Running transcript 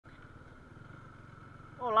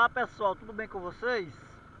Olá pessoal, tudo bem com vocês?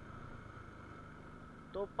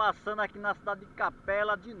 Tô passando aqui na cidade de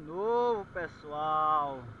Capela de novo,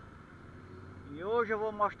 pessoal. E hoje eu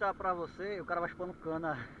vou mostrar pra você. O cara vai chupando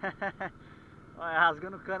cana. Olha,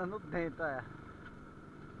 rasgando cana no dente, olha.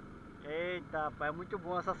 Eita, rapaz, é muito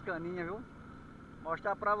bom essas caninhas, viu?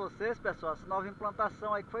 Mostrar pra vocês, pessoal, essa nova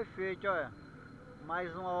implantação aí que foi feita, olha.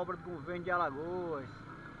 Mais uma obra do governo de Alagoas.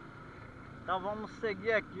 Então vamos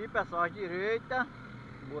seguir aqui, pessoal, à direita.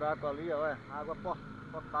 Buraco ali, olha, água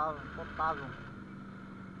potável.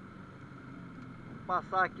 Vamos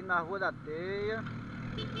passar aqui na Rua da Teia.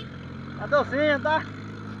 A docinha, tá?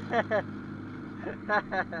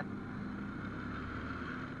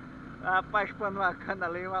 Rapaz, chupando uma cana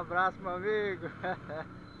ali, um abraço, meu amigo.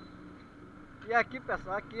 E aqui,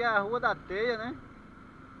 pessoal, aqui é a Rua da Teia, né?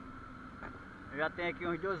 Eu já tenho aqui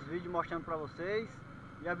uns 2 vídeos mostrando pra vocês.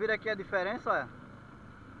 Já viram aqui a diferença, olha?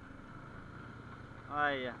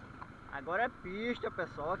 Olha, agora é pista,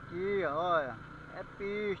 pessoal, aqui, olha. É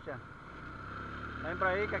pista. Lembra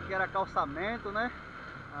aí que aqui era calçamento, né?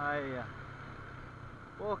 Aí, ó.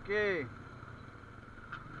 Por quê?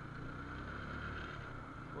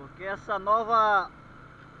 Porque essa nova...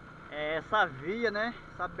 essa via, né?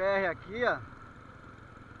 Essa BR aqui, ó,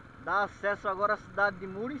 dá acesso agora à cidade de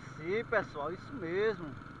Murici, pessoal. Isso mesmo.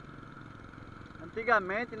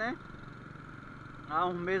 Antigamente, né? Há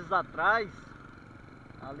uns meses atrás,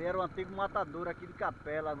 ali era o antigo matadouro aqui de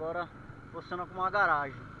Capela. Agora funciona como uma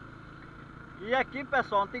garagem. E aqui,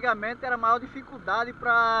 pessoal, antigamente era a maior dificuldade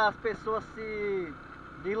para as pessoas se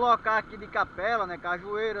deslocar aqui de Capela, né?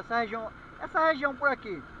 Cajueiro, essa região por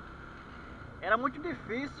aqui. Era muito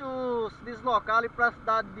difícil se deslocar ali para a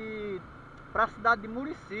cidade de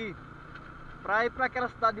Murici. Para ir para aquela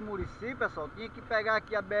cidade de Murici, pessoal, tinha que pegar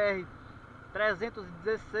aqui a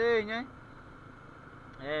BR-316, né?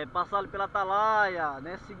 Passar ali pela Atalaia,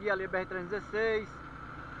 né? Seguir ali a BR-316.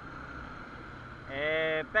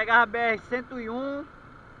 Pegar a BR-101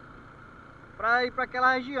 para ir para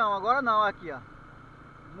aquela região. Agora não, aqui, ó.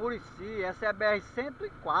 Murici, essa é a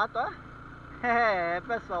BR-104, ó.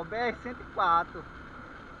 Pessoal, BR-104.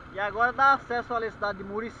 E agora dá acesso ali à cidade de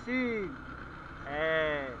Murici,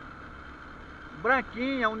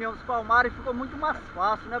 Branquinha, União dos Palmares, ficou muito mais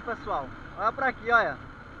fácil, né, pessoal? Olha pra aqui, olha.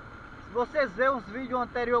 Se vocês verem os vídeos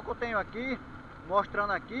anteriores que eu tenho aqui,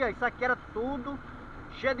 mostrando aqui, ó, isso aqui era tudo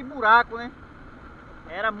cheio de buraco, né?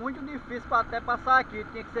 Era muito difícil para até passar aqui,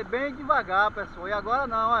 tinha que ser bem devagar, pessoal. E agora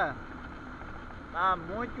não, olha. Tá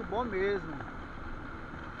muito bom mesmo.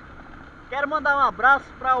 Quero mandar um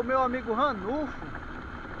abraço para o meu amigo Ranulfo.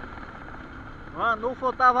 O Ranulfo,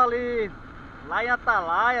 eu tava ali, lá em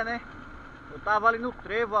Atalaia, né? Eu tava ali no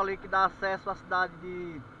trevo ali que dá acesso à cidade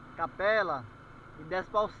de Capela e desce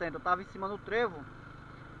para o centro. Eu tava em cima do trevo.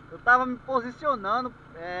 Eu tava me posicionando,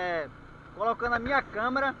 colocando a minha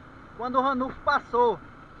câmera quando o Ranulfo passou.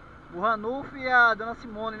 O Ranulfo e a dona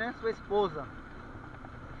Simone, né? Sua esposa.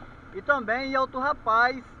 E também ia outro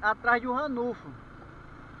rapaz atrás do Ranulfo.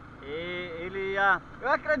 E ele ia...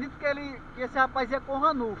 Eu acredito que esse rapaz ia com o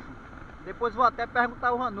Ranulfo. Depois vou até perguntar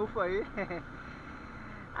ao Ranulfo aí.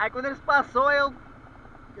 Aí quando eles passou, eu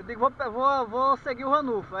digo, vou seguir o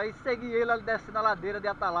Ranulfo. Aí segui ele ali descendo a ladeira de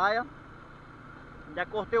Atalaia. Já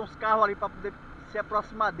cortei uns carros ali para poder se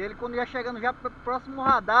aproximar dele. Quando ia chegando já próximo ao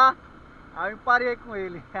radar, aí eu parei com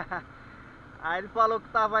ele. Aí ele falou que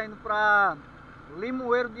estava indo para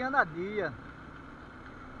Limoeiro de Anadia.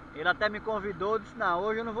 Ele até me convidou, disse, não,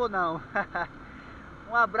 hoje eu não vou não.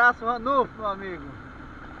 Um abraço, Ranulfo, meu amigo.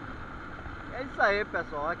 É isso aí,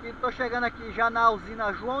 pessoal. Aqui tô chegando aqui já na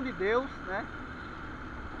usina João de Deus, né?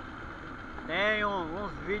 Tem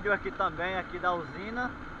uns vídeos aqui também aqui da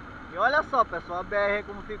usina. E olha só, pessoal, a BR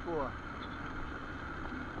como ficou.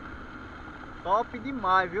 Top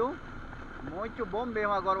demais, viu? Muito bom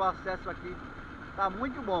mesmo agora o acesso aqui. Tá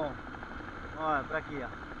muito bom. Olha, pra aqui, ó.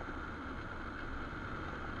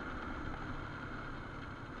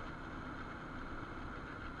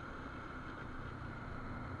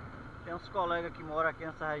 Tem uns colegas que moram aqui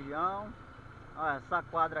nessa região. Olha, essa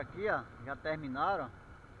quadra aqui, ó, já terminaram.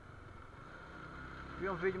 Vi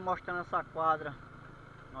um vídeo mostrando essa quadra.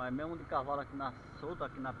 Olha, é mesmo de cavalo aqui na solta,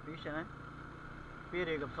 aqui na pista, né?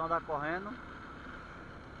 Perigo, precisa andar correndo.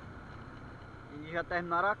 E já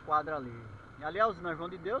terminaram a quadra ali. E ali é a usina João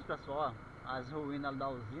de Deus, pessoal, ó, as ruínas ali da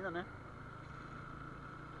usina, né?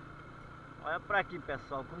 Olha pra aqui,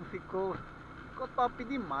 pessoal, como ficou. Ficou top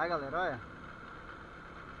demais, galera, olha.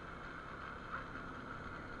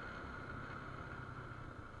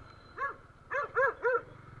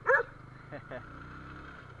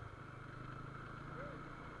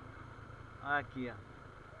 Aqui, ó.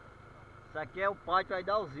 Isso aqui é o pátio aí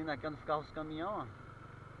da usina, aqui onde ficavam os caminhões,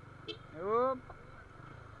 ó. Opa.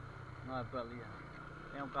 Não é pra ali,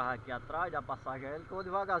 ó. Tem um carro aqui atrás, dá passagem a ele, que eu vou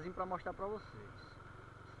devagarzinho pra mostrar pra vocês.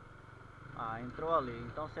 Ah, entrou ali.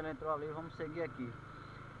 Então se ele entrou ali, vamos seguir aqui.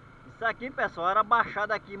 Isso aqui, pessoal, era a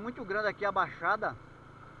baixada aqui, muito grande aqui a baixada.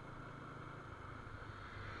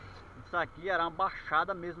 Isso aqui era uma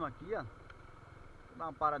baixada mesmo aqui, ó. Vou dar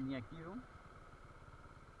uma paradinha aqui, viu?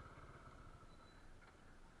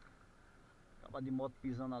 Acaba de moto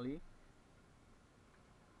pisando ali.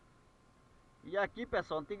 E aqui,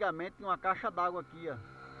 pessoal, antigamente tinha uma caixa d'água aqui, ó.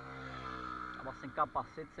 Tava sem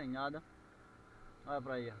capacete, sem nada. Olha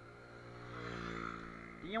pra aí, ó.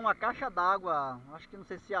 Tinha uma caixa d'água, acho que não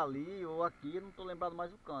sei se ali ou aqui, não tô lembrado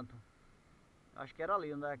mais o canto. Acho que era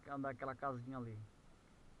ali, onde é aquela casinha ali.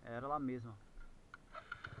 Era lá mesmo.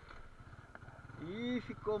 E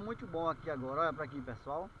ficou muito bom aqui agora, olha pra aqui,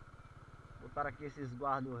 pessoal. Botaram aqui esses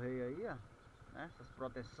guarda-rei aí, ó, né? Essas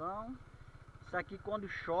proteção. Isso aqui quando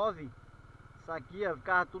chove, isso aqui, ó,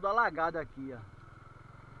 ficava tudo alagado aqui, ó.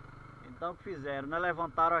 Então o que fizeram, né?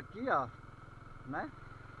 Levantaram aqui, ó, né?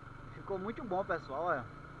 Ficou muito bom, pessoal, olha.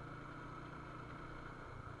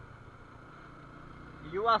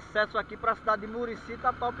 E o acesso aqui para a cidade de Murici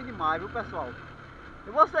tá top demais, viu, pessoal?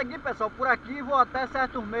 Eu vou seguir, pessoal, por aqui e vou até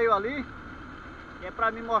certos meios ali, que é para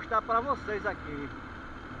me mostrar para vocês aqui.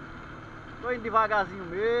 Tô indo devagarzinho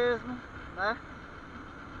mesmo, né?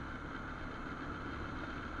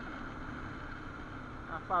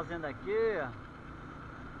 A fazenda aqui, ó.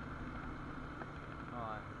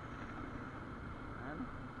 Olha.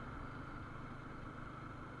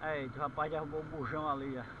 Eita, o rapaz derrubou o bujão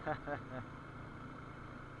ali, ó.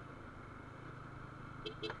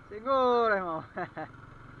 Segura, irmão.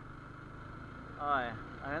 Olha,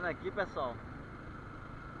 tá vendo aqui, pessoal?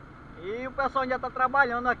 E o pessoal ainda tá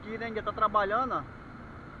trabalhando aqui, né? Ainda tá trabalhando, ó.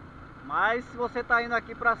 Mas se você tá indo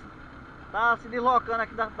aqui pra... tá se deslocando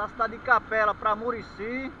aqui da cidade de Capela pra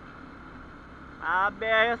Murici, a BR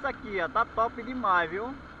é essa aqui, ó. Tá top demais,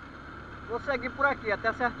 viu? Vou seguir por aqui,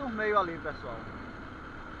 até certos meios ali, pessoal.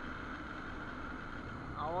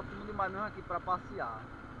 Tá ótimo demais mesmo aqui pra passear.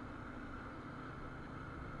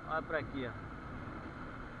 Olha pra aqui, ó.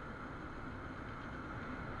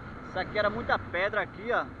 Isso aqui era muita pedra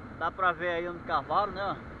aqui, ó. Dá pra ver aí onde cavaram,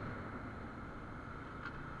 né?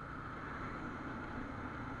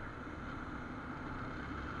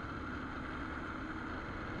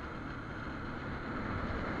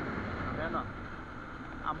 Tá vendo?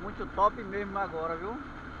 Tá muito top mesmo agora, viu?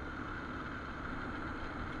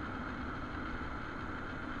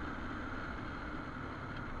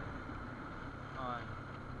 Olha.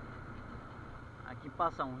 Aqui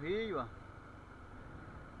passa um rio, ó.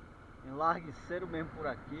 Tem largueceiro mesmo por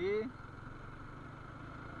aqui.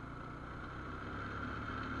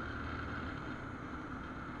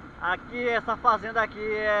 Aqui, essa fazenda aqui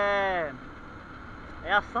é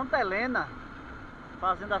a Santa Helena.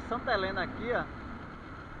 Fazenda Santa Helena aqui, ó.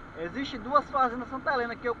 Existe duas fazendas Santa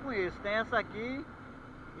Helena que eu conheço. Tem essa aqui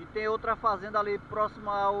e tem outra fazenda ali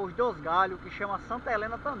próxima aos Dois Galhos, que chama Santa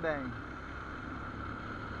Helena também.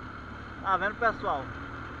 Tá vendo, pessoal?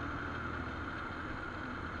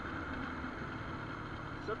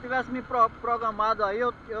 Se eu tivesse me programado aí,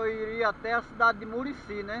 eu iria até a cidade de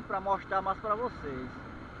Murici, né? Pra mostrar mais pra vocês.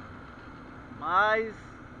 Mas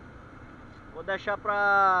vou deixar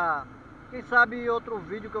pra... quem sabe outro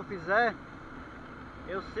vídeo que eu fizer,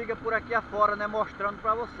 eu siga por aqui afora, né? Mostrando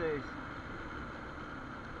pra vocês.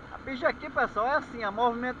 A pista aqui, pessoal, é assim, a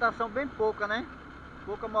movimentação bem pouca, né?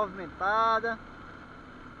 Pouca movimentada.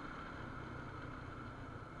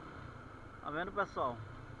 Tá vendo, pessoal?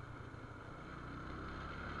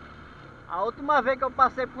 A última vez que eu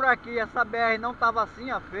passei por aqui, essa BR não tava assim,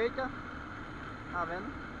 ó, feita. Tá vendo?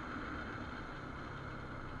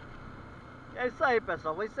 E é isso aí,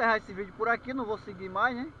 pessoal. Vou encerrar esse vídeo por aqui, não vou seguir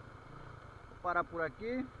mais, né? Vou parar por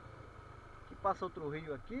aqui. Aqui passa outro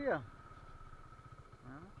rio aqui, ó.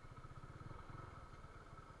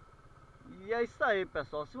 E é isso aí,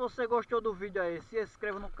 pessoal. Se você gostou do vídeo aí, se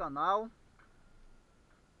inscreva no canal.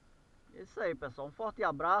 É isso aí, pessoal. Um forte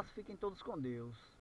abraço. Fiquem todos com Deus.